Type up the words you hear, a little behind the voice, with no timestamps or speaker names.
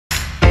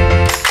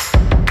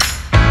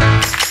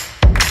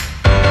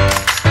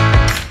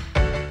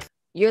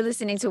You're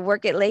listening to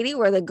Work It Lady,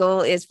 where the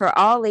goal is for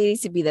all ladies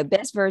to be the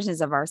best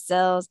versions of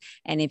ourselves.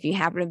 And if you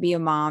happen to be a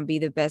mom, be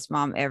the best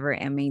mom ever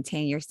and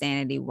maintain your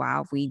sanity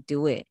while we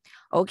do it.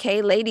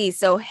 Okay, ladies.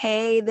 So,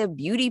 hey, the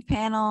beauty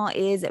panel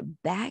is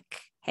back.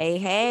 Hey,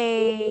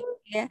 hey.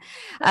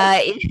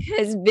 It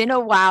has been a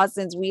while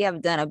since we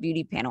have done a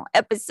beauty panel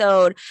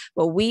episode,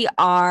 but we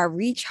are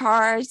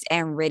recharged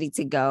and ready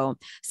to go.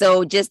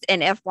 So, just an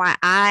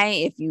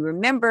FYI, if you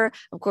remember,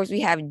 of course,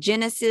 we have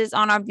Genesis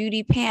on our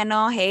beauty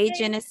panel. Hey,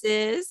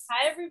 Genesis.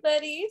 Hi,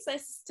 everybody.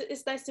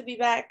 It's nice to be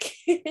back.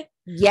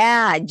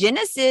 Yeah,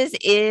 Genesis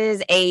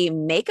is a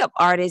makeup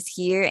artist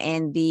here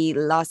in the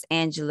Los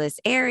Angeles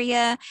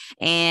area,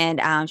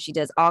 and she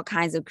does all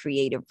kinds of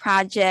creative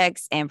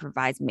projects and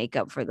provides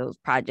makeup for those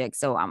projects.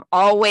 So I'm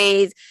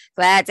always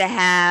glad to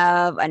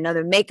have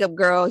another makeup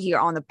girl here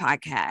on the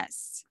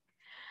podcast.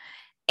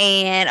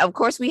 And of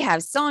course, we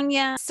have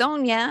Sonia.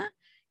 Sonia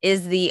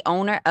is the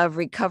owner of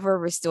Recover,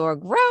 Restore,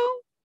 Grow.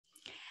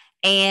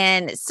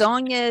 And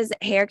Sonia's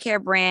hair care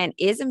brand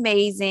is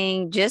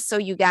amazing. Just so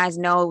you guys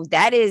know,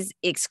 that is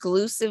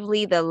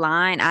exclusively the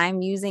line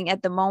I'm using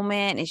at the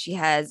moment. And she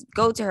has,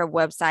 go to her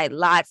website,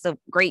 lots of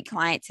great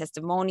client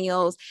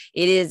testimonials.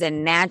 It is a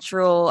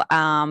natural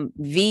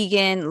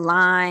vegan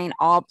line,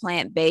 all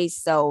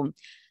plant-based. So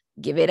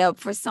give it up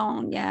for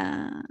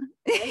Sonia.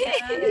 Hey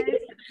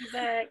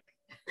guys,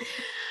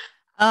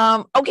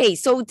 Okay,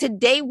 so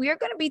today we're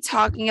going to be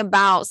talking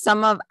about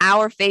some of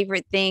our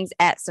favorite things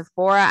at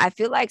Sephora. I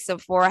feel like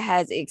Sephora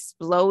has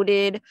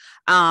exploded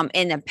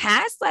in the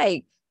past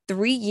like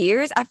 3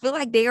 years. I feel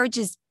like they are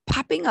just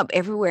popping up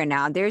everywhere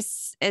now.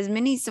 There's as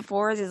many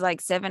Sephoras as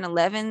like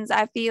 7-Elevens,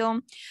 I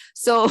feel.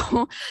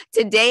 So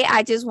today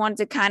I just wanted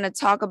to kind of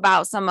talk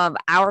about some of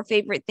our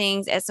favorite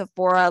things at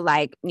Sephora,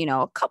 like, you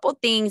know, a couple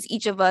things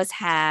each of us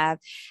have,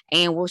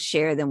 and we'll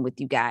share them with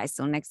you guys.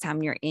 So next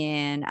time you're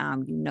in,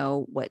 you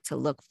know what to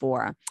look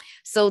for.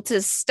 So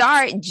to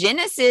start,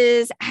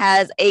 Genesis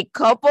has a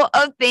couple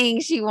of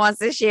things she wants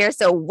to share.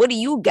 So what do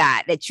you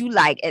got that you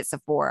like at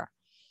Sephora?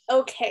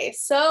 Okay,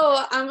 so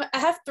I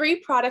have 3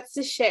 products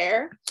to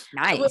share.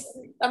 Nice.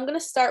 I'm going to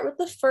start with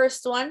the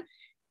first one.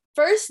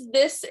 First,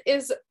 this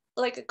is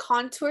like a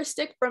contour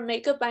stick from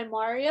Makeup by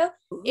Mario.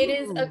 Ooh. It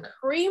is a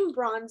cream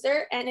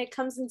bronzer and it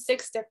comes in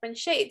 6 different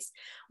shades.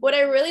 What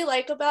I really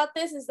like about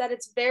this is that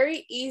it's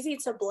very easy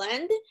to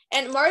blend.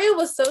 And Mario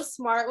was so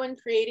smart when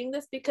creating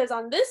this because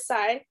on this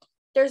side,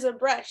 there's a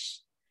brush.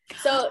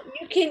 So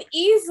you can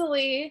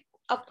easily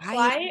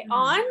apply it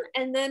on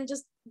and then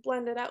just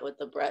blend it out with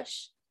the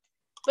brush.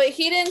 But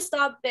he didn't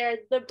stop there.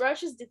 The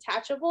brush is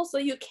detachable, so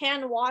you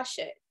can wash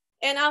it.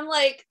 And I'm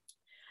like,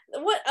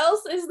 what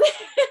else is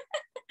there?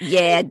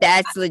 Yeah,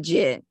 that's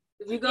legit.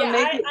 You're gonna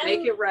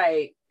make it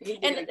right.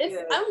 And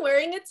I'm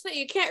wearing it, so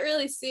you can't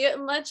really see it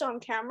much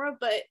on camera,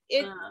 but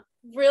it's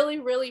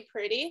really, really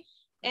pretty.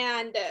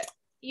 And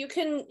you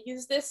can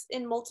use this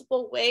in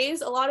multiple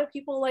ways. A lot of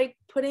people like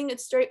putting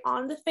it straight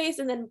on the face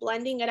and then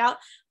blending it out.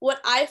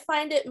 What I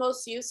find it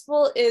most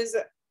useful is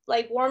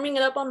like warming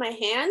it up on my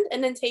hand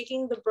and then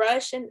taking the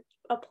brush and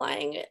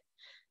applying it.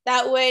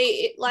 That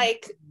way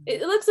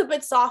it looks a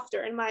bit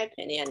softer in my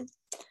opinion.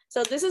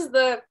 So this is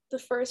the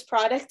first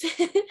product.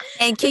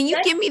 And can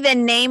you give me the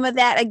name of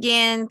that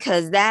again?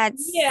 Because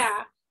that's...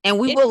 Yeah. And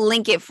we will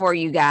link it for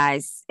you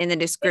guys in the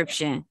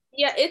description.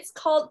 Yeah, it's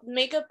called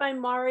Makeup by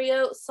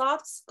Mario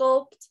Soft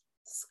Sculpt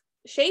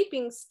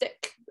Shaping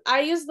Stick. I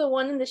use the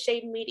one in the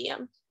shade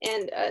medium.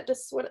 And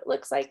this is what it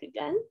looks like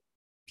again.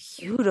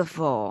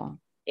 Beautiful.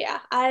 Yeah,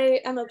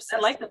 I am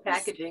obsessed. I like the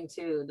packaging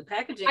too. The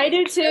packaging. I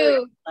do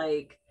too.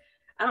 Like,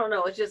 I don't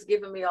know. It's just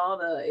giving me all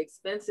the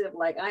expensive,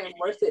 like I am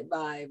worth it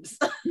vibes.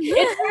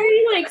 It's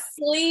very like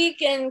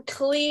sleek and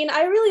clean.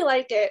 I really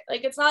like it.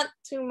 Like it's not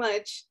too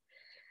much.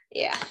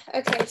 Yeah.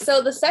 Okay.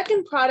 So the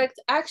second product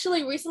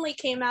actually recently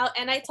came out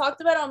and I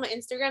talked about it on my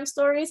Instagram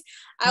stories.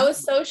 I was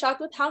so shocked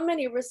with how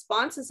many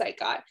responses I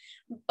got.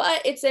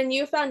 But it's a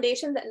new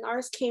foundation that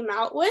NARS came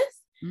out with.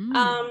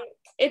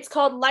 It's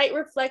called Light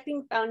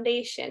Reflecting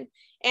Foundation.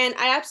 And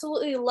I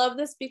absolutely love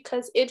this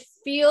because it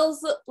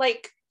feels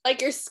like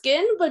your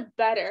skin, but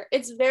better.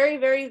 It's very,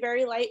 very,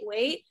 very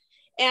lightweight.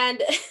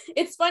 And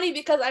it's funny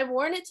because I've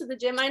worn it to the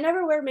gym. I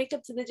never wear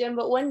makeup to the gym,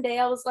 but one day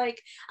I was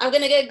like, I'm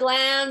going to get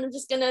glammed. I'm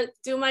just going to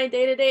do my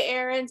day-to-day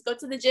errands, go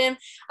to the gym.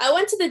 I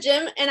went to the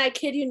gym and I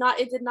kid you not,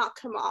 it did not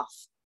come off.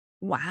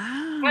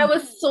 Wow. I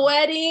was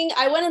sweating.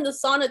 I went in the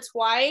sauna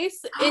twice.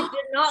 It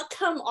did not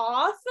come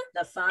off.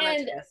 The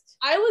sauna test.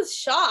 I was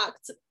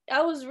shocked.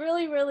 I was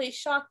really, really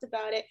shocked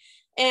about it.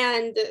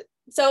 And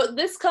so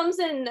this comes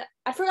in,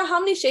 I forgot how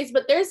many shades,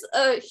 but there's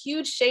a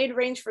huge shade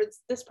range for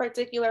this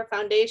particular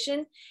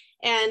foundation.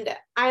 And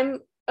I'm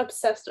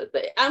obsessed with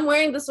it. I'm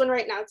wearing this one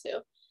right now too.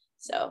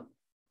 So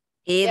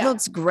it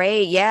looks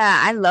great.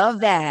 Yeah, I love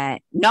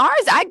that.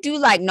 NARS, I do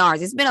like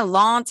NARS. It's been a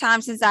long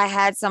time since I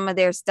had some of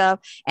their stuff.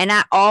 And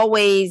I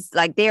always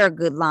like, they're a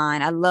good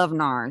line. I love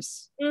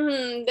NARS.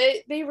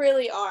 They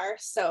really are.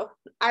 So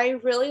I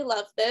really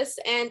love this.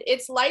 And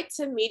it's light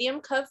to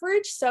medium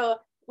coverage. So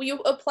you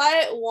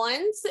apply it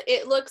once,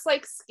 it looks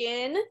like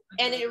skin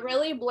and it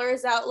really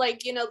blurs out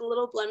like, you know, the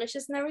little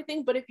blemishes and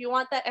everything. But if you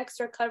want that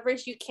extra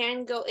coverage, you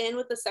can go in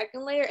with the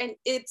second layer and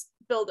it's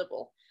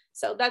buildable.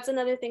 So that's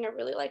another thing I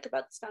really like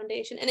about this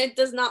foundation, and it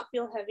does not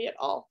feel heavy at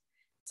all.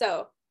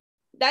 So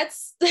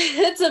that's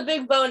a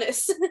big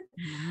bonus.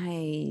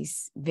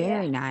 Nice.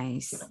 Very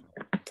nice.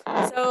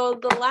 So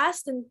the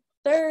last and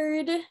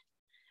third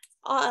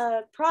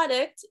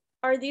product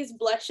are these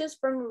blushes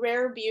from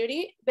Rare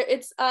Beauty.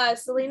 It's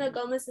Selena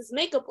Gomez's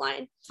makeup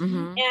line.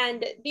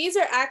 And these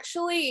are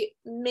actually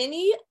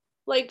mini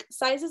like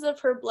sizes of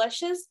her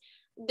blushes.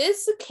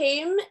 This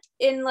came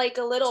in like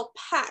a little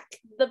pack.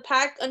 The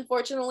pack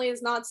unfortunately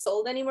is not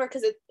sold anymore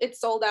because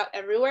it's sold out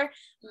everywhere,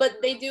 but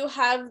they do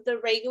have the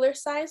regular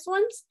size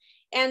ones.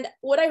 And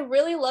what I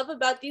really love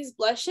about these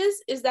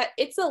blushes is that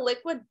it's a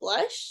liquid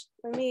blush.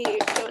 Let me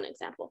show an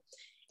example.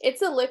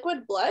 It's a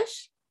liquid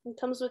blush. It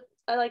comes with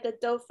like a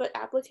doe foot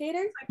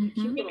applicator.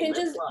 You can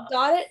just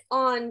dot it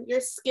on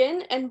your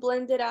skin and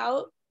blend it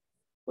out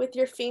with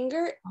your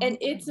finger, and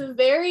it's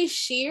very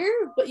sheer,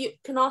 but you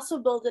can also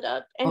build it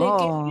up, and it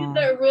gives you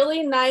the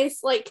really nice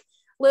like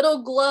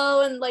little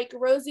glow and like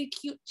rosy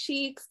cute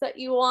cheeks that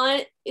you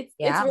want. It's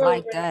I really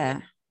like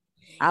that.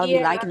 I'll be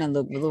liking a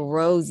little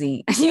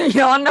rosy.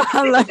 Y'all know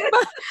I like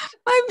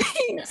my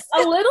pinks.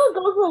 A little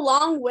goes a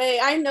long way.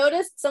 I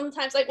noticed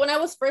sometimes, like when I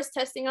was first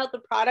testing out the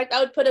product, I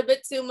would put a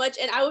bit too much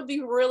and I would be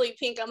really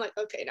pink. I'm like,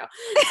 okay, no.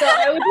 So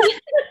I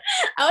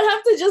would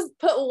have to just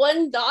put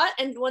one dot,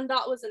 and one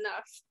dot was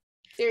enough.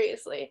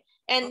 Seriously.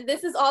 And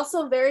this is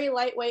also very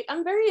lightweight.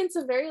 I'm very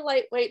into very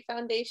lightweight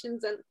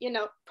foundations and, you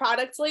know,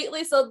 products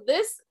lately. So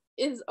this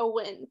is a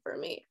win for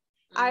me.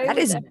 That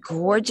is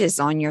gorgeous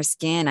on your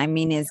skin. I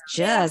mean, it's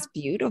just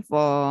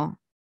beautiful.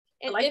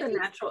 I like the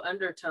natural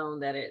undertone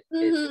that it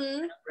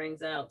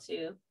brings out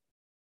too.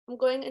 I'm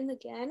going in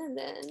again and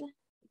then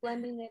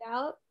blending it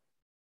out.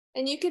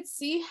 And you could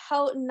see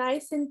how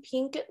nice and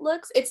pink it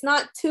looks. It's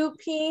not too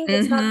pink.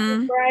 It's not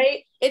too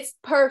bright. It's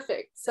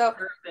perfect. So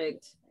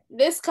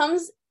this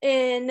comes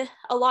in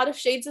a lot of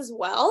shades as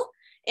well.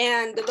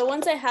 And the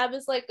ones I have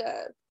is like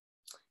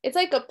it's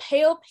like a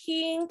pale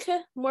pink,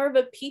 more of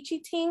a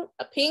peachy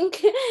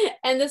pink.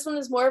 And this one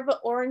is more of an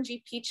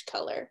orangey peach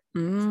color.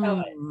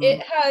 So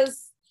it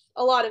has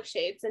a lot of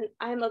shades, and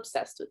I'm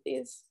obsessed with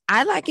these.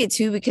 I like it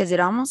too because it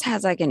almost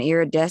has like an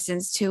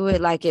iridescence to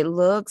it. Like it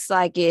looks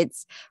like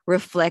it's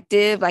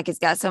reflective, like it's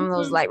got some of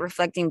those light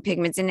reflecting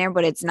pigments in there,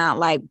 but it's not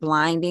like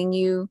blinding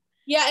you.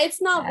 Yeah,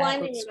 it's not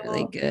blinding at all.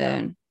 Really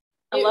good.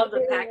 I love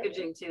the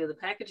packaging too. The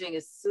packaging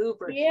is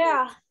super cute.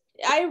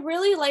 I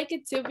really like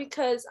it too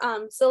because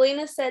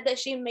Selena said that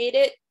she made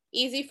it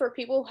easy for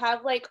people who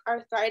have like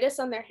arthritis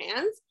on their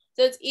hands.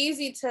 So it's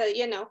easy to,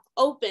 you know,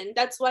 open.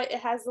 That's why it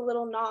has a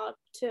little knob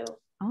too.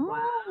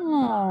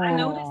 Wow. I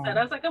noticed that.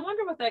 I was like, I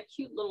wonder what that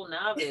cute little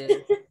knob is.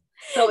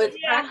 So it's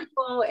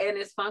practical and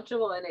it's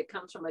functional, and it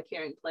comes from a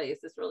caring place.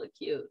 It's really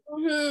cute.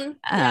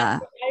 I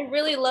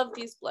really love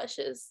these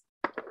blushes.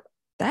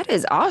 That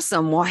is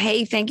awesome. Well,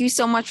 hey, thank you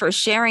so much for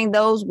sharing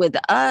those with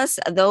us.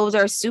 Those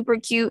are super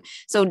cute.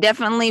 So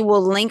definitely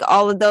we'll link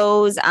all of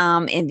those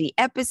in the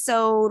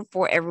episode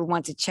for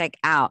everyone to check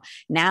out.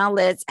 Now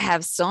let's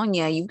have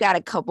Sonia. You've got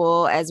a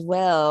couple as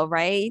well,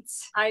 right?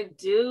 I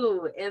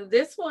do. And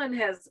this one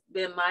has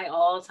been my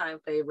all-time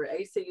favorite. I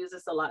used to use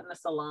this a lot in the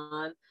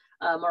salon.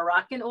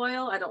 Moroccan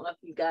oil. I don't know if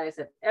you guys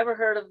have ever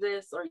heard of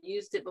this or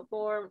used it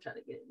before. I'm trying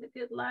to get it in a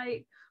good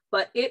light.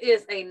 But it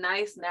is a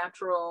nice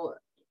natural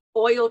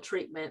oil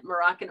treatment.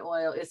 Moroccan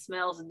oil. It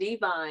smells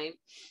divine,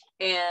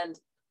 and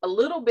a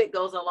little bit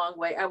goes a long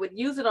way. I would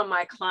use it on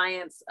my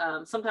clients.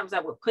 Sometimes I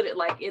would put it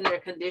like in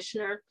their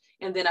conditioner,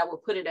 and then I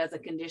would put it as a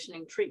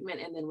conditioning treatment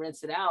and then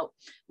rinse it out.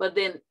 But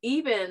then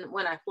even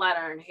when I flat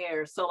iron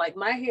hair, so like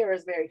my hair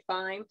is very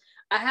fine.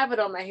 I have it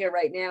on my hair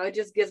right now. It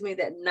just gives me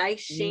that nice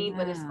sheen,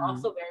 but it's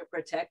also very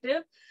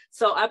protective.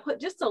 So I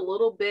put just a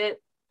little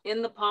bit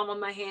in the palm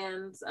of my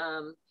hands.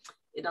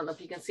 I don't know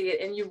if you can see it,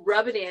 and you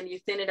rub it in, you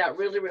thin it out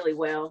really, really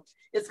well.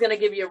 It's going to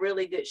give you a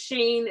really good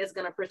sheen. It's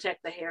going to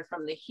protect the hair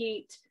from the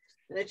heat.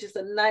 And it's just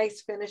a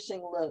nice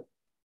finishing look.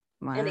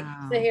 Wow. And it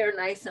keeps the hair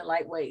nice and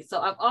lightweight.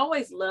 So I've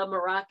always loved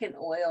Moroccan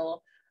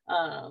oil.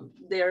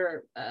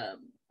 Their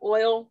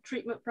oil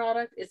treatment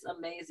product is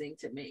amazing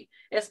to me,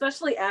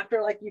 especially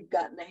after like you've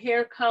gotten a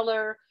hair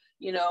color,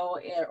 you know,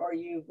 or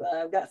you've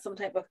got some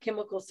type of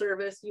chemical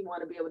service, you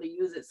want to be able to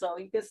use it. So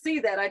you can see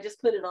that I just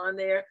put it on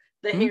there.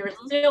 The hair is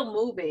still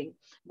moving,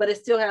 but it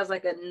still has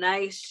like a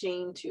nice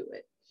sheen to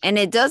it. And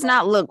it does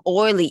not look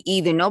oily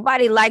either.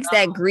 Nobody likes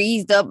that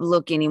greased up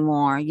look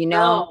anymore, you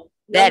know,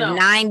 that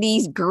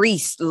 90s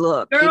grease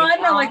look. Girl, I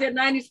know, like that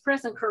 90s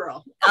press and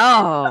curl.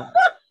 Oh,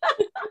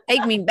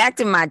 take me back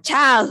to my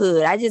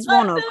childhood. I just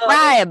want to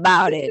cry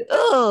about it.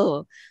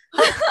 Oh.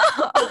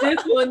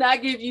 This will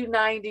not give you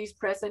 90s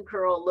press and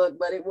curl look,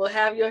 but it will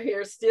have your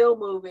hair still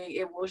moving.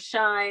 It will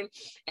shine,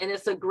 and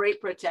it's a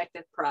great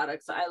protective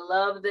product. So I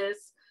love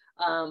this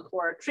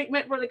for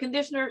treatment for the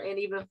conditioner, and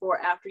even for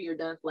after you're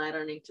done flat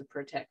ironing to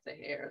protect the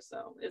hair.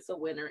 So it's a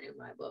winner in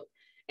my book.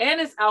 And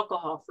it's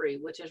alcohol free,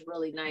 which is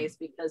really nice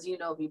because, you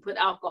know, if you put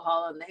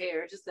alcohol in the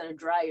hair, it's just going to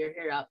dry your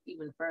hair out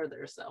even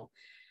further. So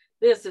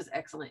this is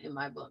excellent in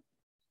my book.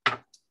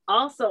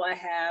 Also, I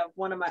have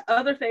one of my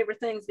other favorite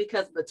things,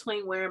 because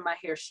between wearing my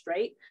hair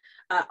straight,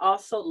 I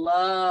also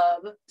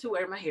love to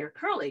wear my hair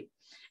curly.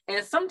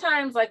 And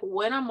sometimes, like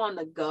when I'm on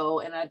the go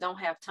and I don't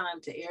have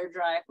time to air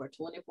dry for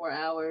 24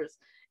 hours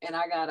and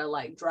I gotta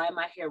like dry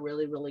my hair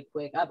really, really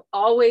quick, I've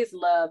always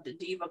loved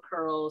Diva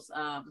Curl's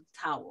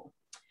towel.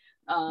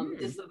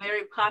 It's a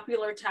very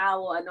popular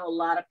towel. I know a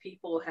lot of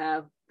people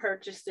have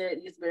purchased it.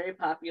 It's very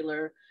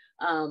popular.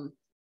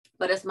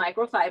 But it's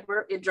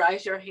microfiber. It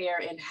dries your hair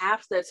in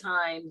half the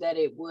time that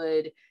it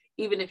would,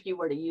 even if you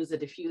were to use a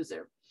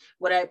diffuser.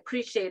 What I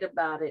appreciate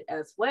about it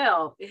as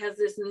well, it has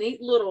this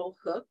neat little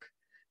hook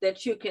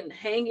that you can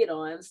hang it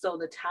on so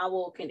the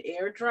towel can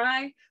air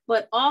dry,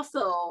 but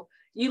also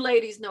you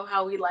ladies know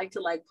how we like to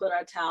like put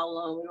our towel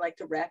on, we like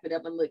to wrap it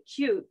up and look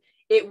cute.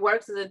 It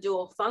works as a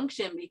dual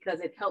function because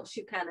it helps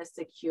you kind of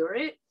secure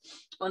it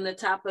on the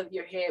top of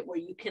your head where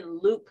you can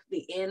loop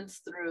the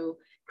ends through,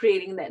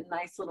 creating that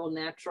nice little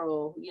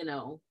natural, you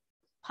know,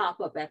 pop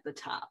up at the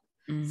top.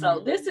 So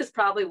this is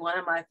probably one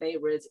of my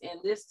favorites. And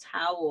this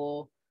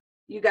towel,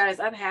 you guys,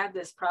 I've had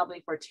this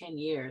probably for 10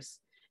 years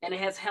and it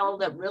has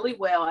held up really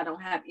well. I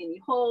don't have any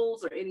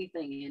holes or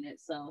anything in it.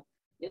 So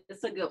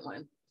it's a good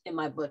one in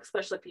my book,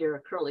 especially if you're a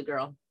curly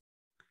girl.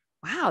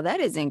 Wow, that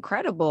is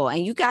incredible.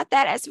 And you got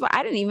that at Sephora.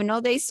 I didn't even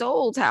know they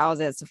sold towels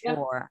at Yeah.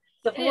 Sephora.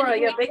 Sephora,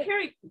 yeah, they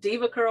carry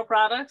Diva Curl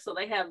products. So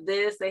they have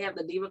this, they have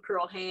the Diva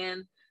Curl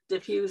hand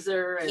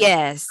diffuser. And,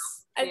 yes.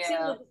 I've seen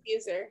the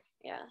diffuser.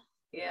 Yeah.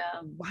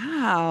 Yeah.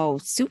 Wow.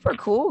 Super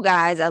cool,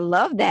 guys. I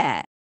love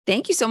that.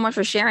 Thank you so much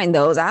for sharing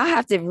those. I'll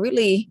have to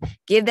really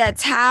give that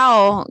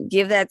towel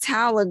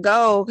a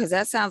go, because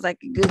that sounds like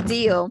a good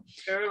deal.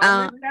 Girl,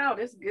 don't miss out.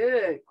 It's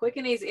good. Quick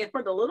and easy. And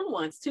for the little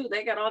ones too,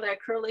 they got all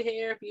that curly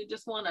hair. If you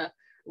just want to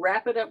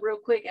wrap it up real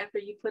quick after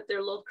you put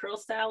their little curl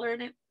styler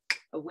in it,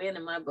 a win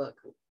in my book.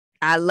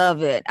 I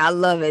love it. I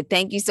love it.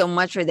 Thank you so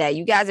much for that.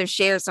 You guys have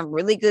shared some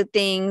really good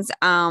things.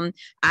 I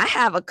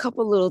have a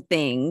couple little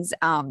things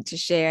to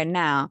share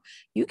now.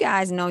 You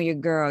guys know your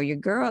girl. Your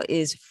girl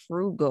is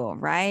frugal,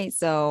 right?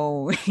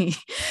 So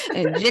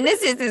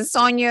Genesis and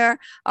Sonia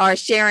are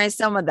sharing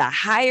some of the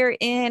higher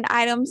end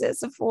items at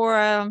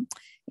Sephora.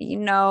 You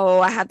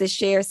know, I have to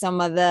share some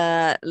of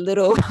the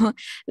little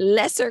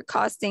lesser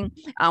costing,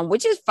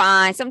 which is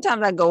fine.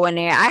 Sometimes I go in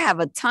there. I have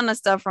a ton of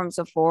stuff from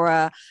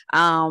Sephora,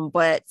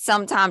 but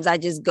sometimes I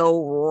just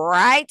go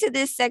right to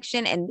this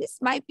section. And this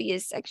might be a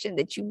section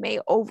that you may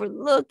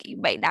overlook. You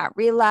may not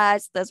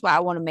realize. That's why I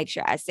want to make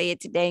sure I say it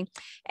today.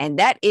 And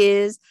that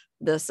is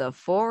the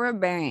Sephora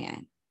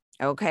brand.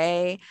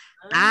 Okay.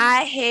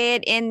 I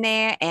head in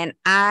there and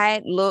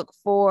I look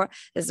for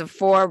the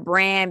Sephora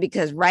brand,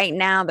 because right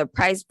now the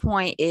price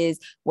point is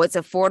what's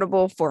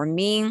affordable for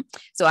me.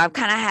 So I've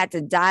kind of had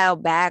to dial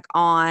back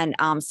on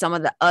some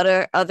of the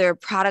other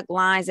product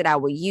lines that I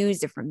would use,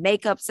 different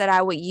makeups that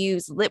I would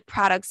use, lip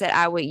products that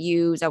I would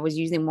use. I was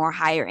using more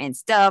higher end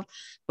stuff,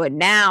 but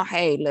now,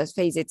 hey, let's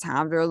face it,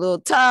 times are a little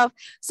tough.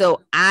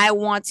 So I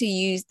want to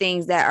use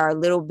things that are a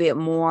little bit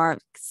more,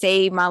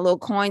 save my little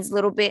coins a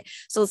little bit.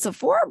 So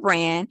Sephora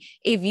brand,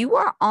 if you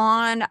are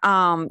on,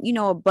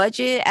 a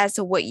budget as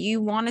to what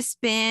you want to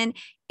spend,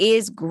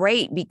 is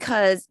great,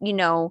 because,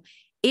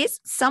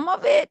 some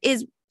of it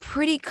is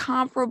pretty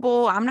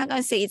comparable. I'm not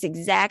going to say it's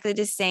exactly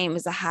the same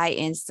as the high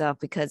end stuff,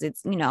 because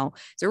it's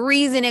a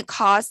reason it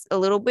costs a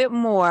little bit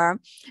more.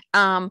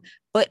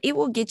 But it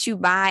will get you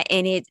by,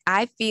 and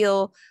I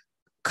feel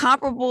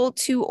comparable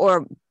to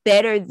or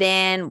better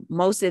than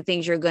most of the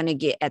things you're going to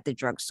get at the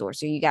drugstore.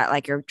 So you got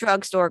like your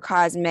drugstore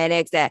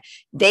cosmetics that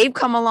they've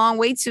come a long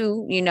way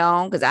too,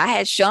 because I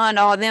had shunned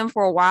all them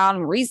for a while.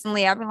 And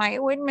recently I've been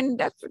like, wait a minute,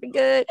 that's pretty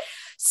good.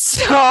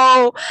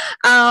 So,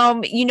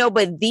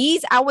 but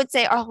these I would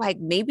say are like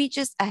maybe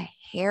just a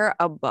hair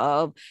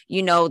above,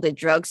 the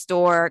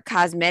drugstore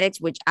cosmetics,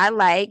 which I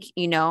like,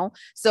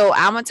 So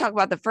I'm going to talk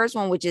about the first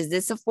one, which is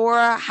this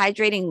Sephora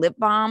Hydrating Lip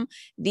Balm.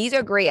 These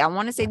are great. I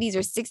want to say these are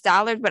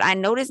 $6, but I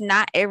noticed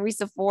not every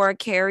Sephora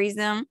carries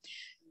them.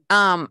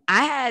 I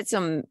had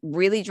some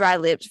really dry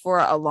lips for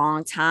a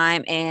long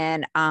time,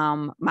 and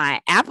my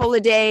apple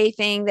a day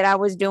thing that I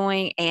was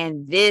doing,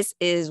 and this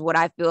is what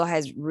I feel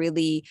has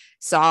really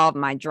solved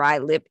my dry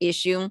lip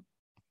issue.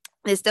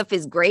 This stuff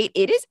is great.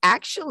 It is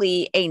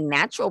actually a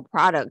natural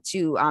product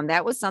too.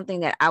 That was something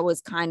that I was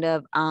kind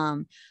of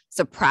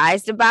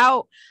surprised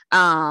about.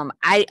 I'm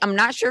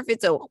not sure if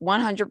it's a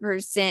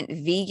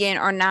 100% vegan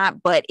or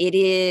not, but it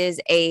is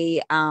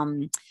a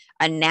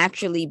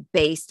naturally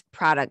based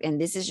product. And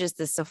this is just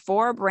the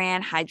Sephora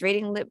brand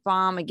hydrating lip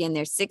balm. Again,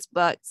 they're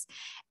 $6.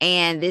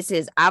 And this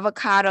is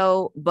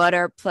avocado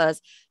butter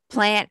plus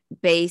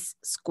plant-based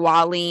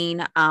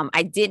squalene.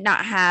 I did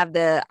not have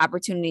the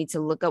opportunity to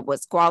look up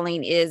what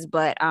squalene is,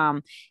 but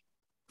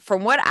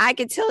from what I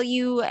could tell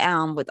you,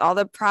 with all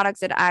the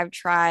products that I've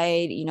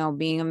tried,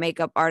 being a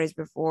makeup artist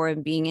before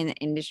and being in the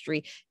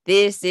industry,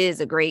 this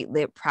is a great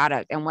lip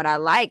product. And what I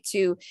like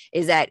too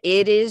is that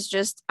it is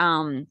just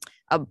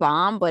a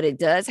balm, but it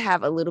does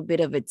have a little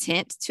bit of a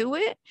tint to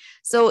it.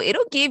 So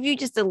it'll give you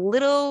just a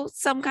little,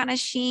 some kind of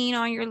sheen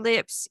on your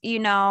lips,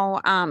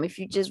 if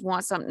you just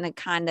want something to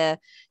kind of,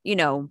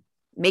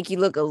 make you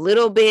look a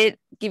little bit,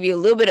 give you a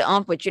little bit of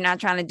oomph, but you're not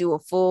trying to do a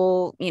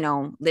full,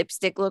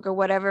 lipstick look or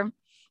whatever.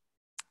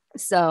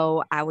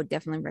 So I would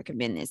definitely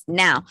recommend this.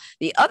 Now,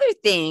 the other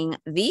thing,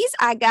 these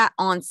I got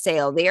on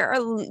sale. They are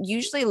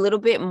usually a little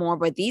bit more,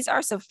 but these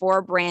are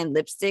Sephora brand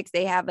lipsticks.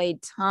 They have a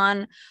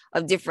ton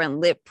of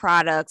different lip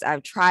products.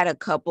 I've tried a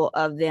couple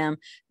of them.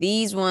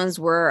 These ones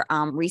were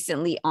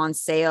recently on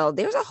sale.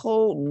 There's a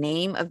whole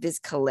name of this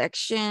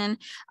collection.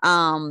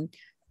 I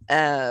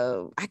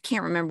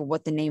can't remember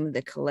what the name of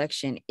the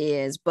collection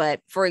is, but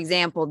for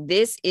example,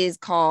 this is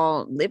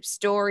called Lip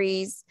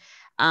Stories.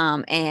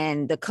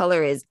 And the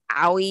color is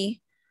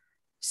Owie.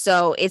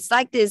 So it's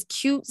like this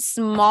cute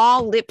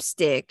small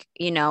lipstick.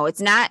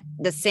 It's not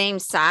the same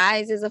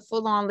size as a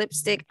full-on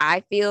lipstick,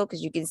 I feel,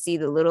 because you can see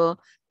the little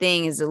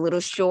thing is a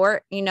little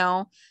short,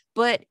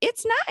 but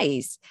it's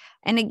nice.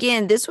 And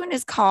again, this one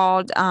is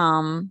called,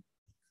 the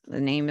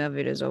name of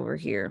it is over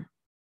here.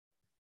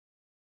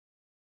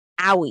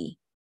 Owie,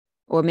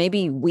 or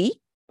maybe We,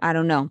 I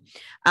don't know.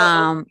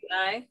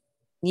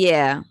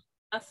 Yeah.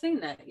 I've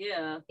seen that.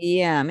 Yeah.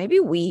 Yeah, maybe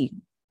We.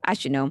 I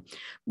should know,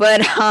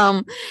 but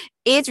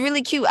it's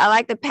really cute. I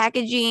like the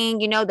packaging.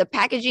 The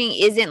packaging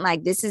isn't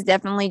like, this is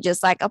definitely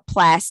just like a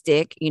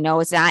plastic.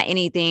 It's not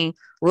anything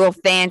real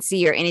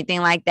fancy or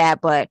anything like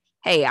that. But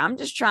hey, I'm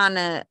just trying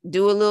to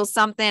do a little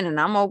something, and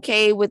I'm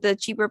okay with the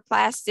cheaper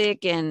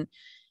plastic. And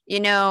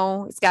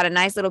it's got a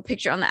nice little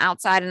picture on the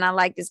outside, and I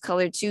like this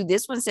color too.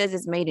 This one says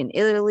it's made in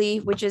Italy,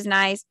 which is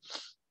nice.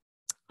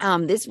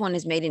 This one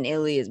is made in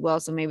Italy as well.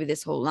 So maybe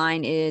this whole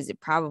line is, it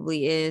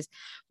probably is.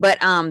 But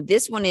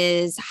this one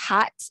is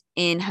Hot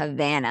in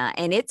Havana,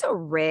 and it's a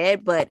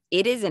red, but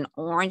it is an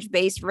orange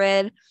based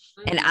red.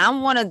 And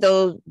I'm one of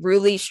those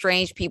really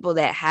strange people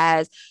that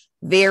has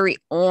very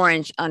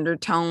orange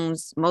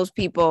undertones. Most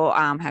people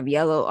have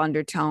yellow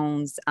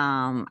undertones.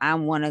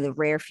 I'm one of the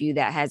rare few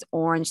that has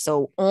orange.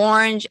 So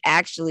orange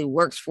actually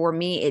works for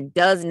me. It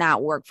does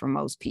not work for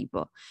most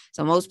people.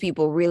 So most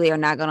people really are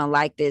not going to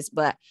like this,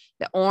 but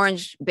the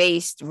orange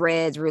based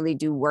reds really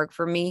do work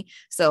for me.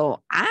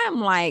 So I'm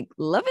like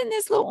loving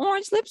this little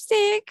orange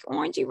lipstick,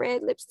 orangey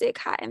red lipstick,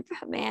 Hot in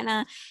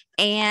Havana.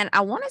 And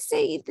I want to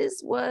say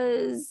this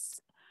was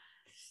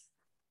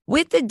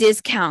with the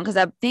discount, because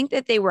I think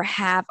that they were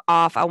half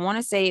off. I want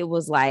to say it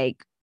was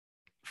like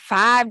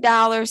 $5,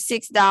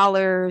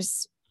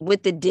 $6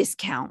 with the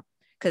discount,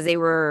 because they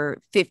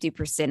were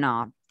 50%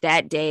 off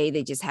that day.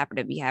 They just happened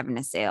to be having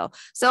a sale.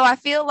 So I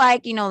feel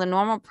like, the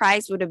normal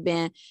price would have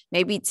been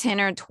maybe 10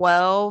 or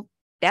 12.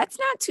 That's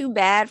not too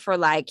bad for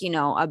like,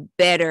 a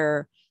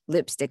better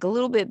lipstick, a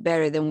little bit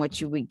better than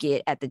what you would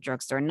get at the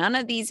drugstore. None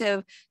of these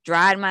have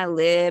dried my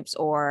lips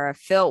or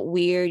felt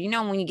weird.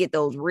 When you get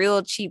those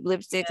real cheap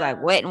lipsticks,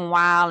 like Wet n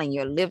Wild, and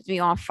your lips be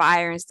on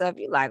fire and stuff,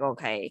 you're like,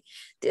 okay,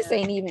 this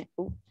ain't even,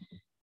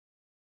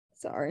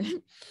 sorry.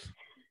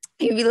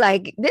 You'd be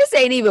like, this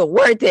ain't even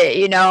worth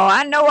it.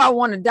 I know I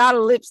want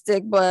 $1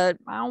 lipstick, but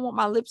I don't want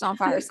my lips on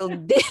fire. So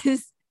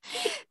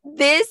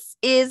this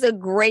is a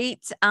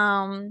great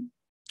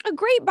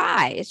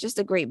buy. It's just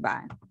a great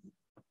buy.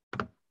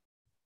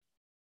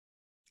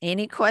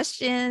 Any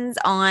questions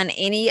on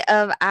any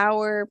of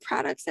our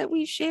products that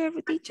we've shared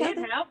with each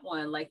other? I have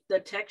one. Like the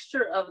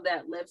texture of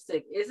that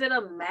lipstick, is it a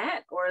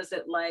matte or is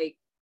it like?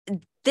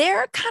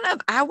 They're kind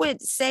of, I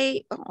would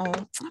say,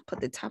 I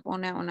put the top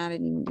on that one. I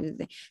didn't even do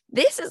that.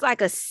 This is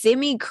like a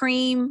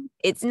semi-cream.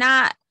 It's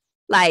not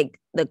like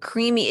the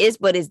creamiest,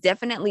 but it's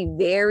definitely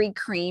very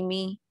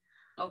creamy.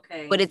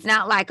 Okay. But it's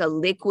not like a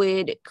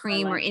liquid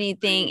cream or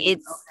anything.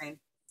 It's okay.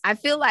 I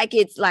feel like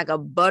it's like a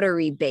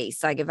buttery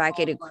base. Like if I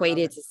could equate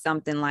it to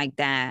something like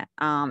that.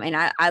 And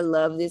I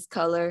love this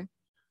color.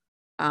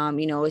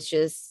 It's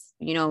just,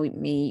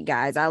 me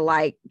guys, I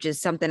like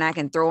just something I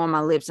can throw on my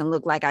lips and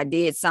look like I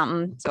did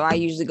something. So I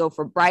usually go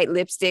for bright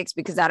lipsticks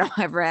because I don't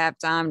ever have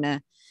time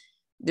to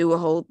do a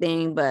whole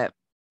thing.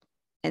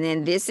 And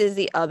then this is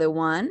the other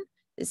one.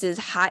 This is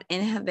Hot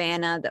in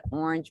Havana, the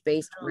orange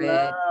based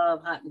red. I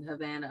love Hot in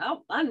Havana.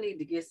 I need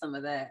to get some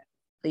of that.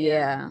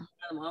 Yeah.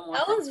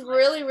 That one's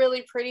really,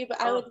 really pretty,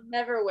 but I would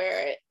never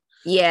wear it.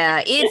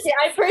 Yeah.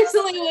 I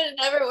personally would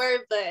never wear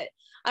it, but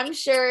I'm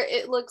sure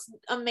it looks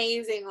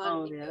amazing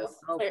on you.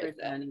 So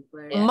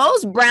pretty.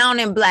 Most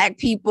brown and black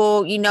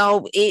people,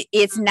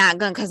 it's not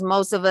gonna, because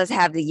most of us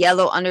have the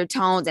yellow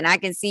undertones, and I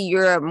can see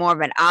you're more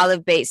of an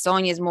olive base.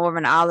 Sonia's more of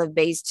an olive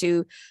base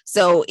too.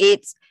 So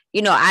it's,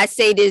 I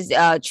say this,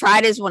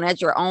 try this one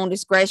at your own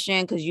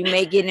discretion, because you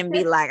may get and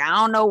be like, I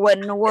don't know what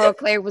in the world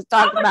Claire was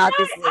talking about.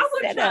 This is a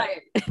setup.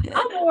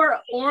 I wore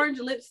orange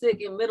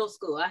lipstick in middle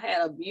school. I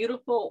had a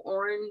beautiful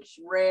orange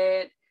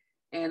red,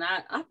 and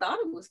I thought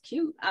it was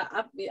cute.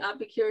 I'd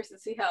be curious to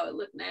see how it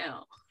looked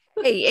now.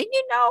 Hey, and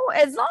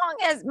as long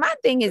as my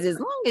thing is, as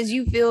long as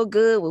you feel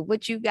good with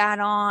what you got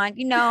on,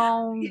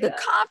 the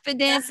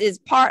confidence is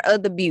part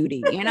of the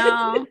beauty.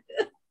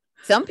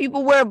 Some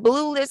people wear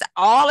blue lips,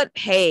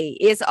 hey,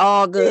 it's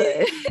all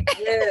good.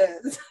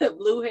 Yes.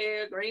 Blue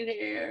hair, green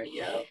hair.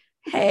 Yep.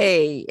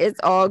 Hey, it's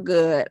all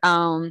good.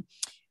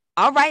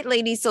 All right,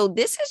 ladies. So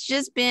this has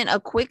just been a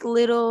quick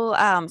little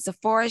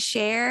Sephora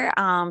share.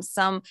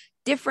 Some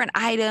different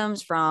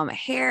items, from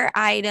hair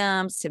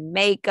items to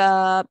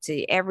makeup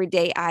to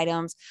everyday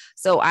items.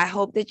 So I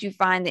hope that you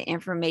find the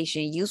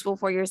information useful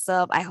for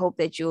yourself. I hope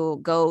that you'll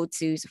go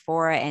to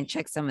Sephora and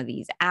check some of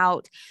these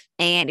out.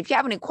 And if you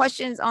have any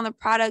questions on the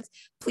products,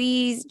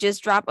 please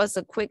just drop us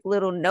a quick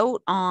little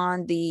note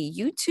on the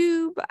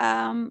YouTube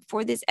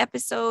for this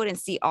episode, and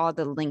see all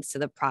the links to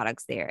the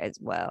products there as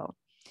well.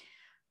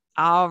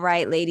 All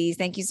right, ladies.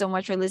 Thank you so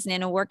much for listening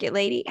to Work It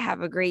Lady.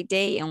 Have a great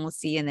day, and we'll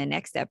see you in the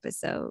next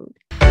episode.